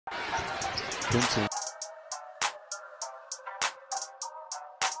Spencer.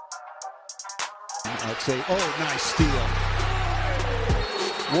 I'd say, oh, nice steal.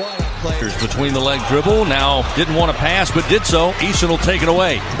 What a play. Here's between the leg dribble. Now didn't want to pass, but did so. Eason will take it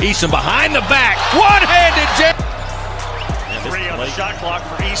away. Eason behind the back. One-handed jab. 3 on the shot clock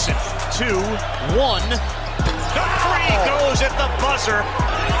for Eason. 2, 1. The 3 goes at the buzzer.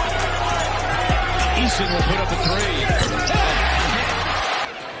 Eason will put up a 3.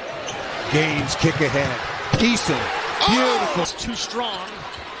 Gaines kick ahead. Eason, beautiful. It's too strong.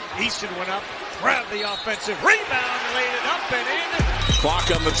 Eason went up, grabbed the offensive rebound, laid it up and in. Clock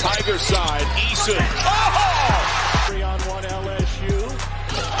on the Tiger side. Eason. Oh! 3-on-1 LSU.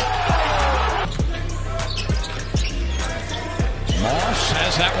 Moss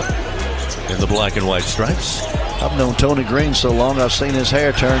has that one. In the black and white stripes. I've known Tony Green so long I've seen his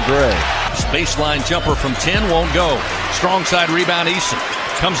hair turn gray. Baseline jumper from 10 won't go. Strong side rebound. Eason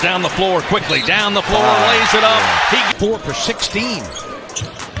comes down the floor quickly. Down the floor, lays it up. He 4 for 16.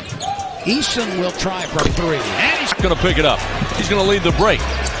 Eason will try from 3. And he's going to pick it up. He's going to lead the break.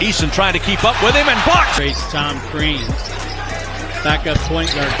 Eason trying to keep up with him and blocks. Tom Green, backup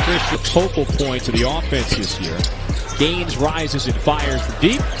point guard Chris, the focal point of the offense this year. Gaines rises and fires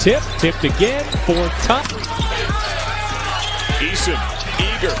deep. Tipped again for top. Eason,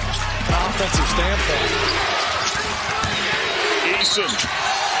 eager. Offensive standpoint. Eason.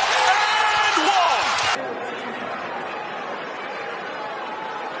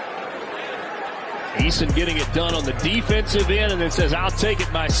 Eason getting it done on the defensive end and then says, I'll take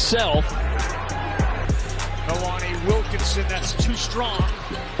it myself. Milwaukee Wilkinson, that's too strong.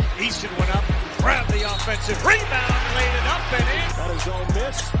 Eason went up, grabbed the offensive rebound, laid it up and in. Got his own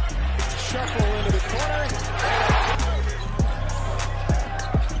miss. Shuffle into the corner.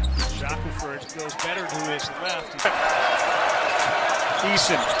 Shackelford goes better to his left.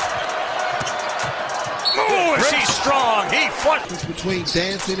 Eason. Oh, is he strong? He fought. Between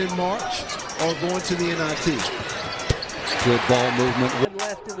dancing in March or going to the NIT. Good ball movement.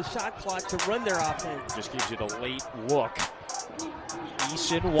 Left in the shot clock to run their offense. Just gives you the late look.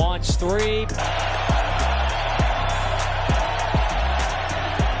 Eason wants 3.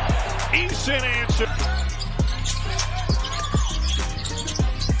 Eason answered.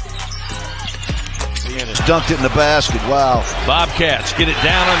 Dunked it in the basket. Wow. Bobcats get it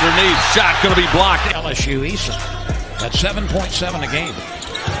down underneath. Shot going to be blocked. LSU Eason at 7.7 a game.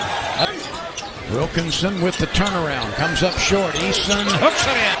 Wilkinson with the turnaround. Comes up short. Eason hooks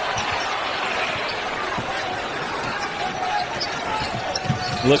it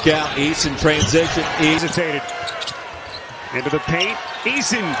in. Look out, Eason transition. Hesitated. Into the paint.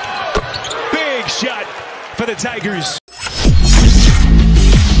 Eason. Big shot for the Tigers.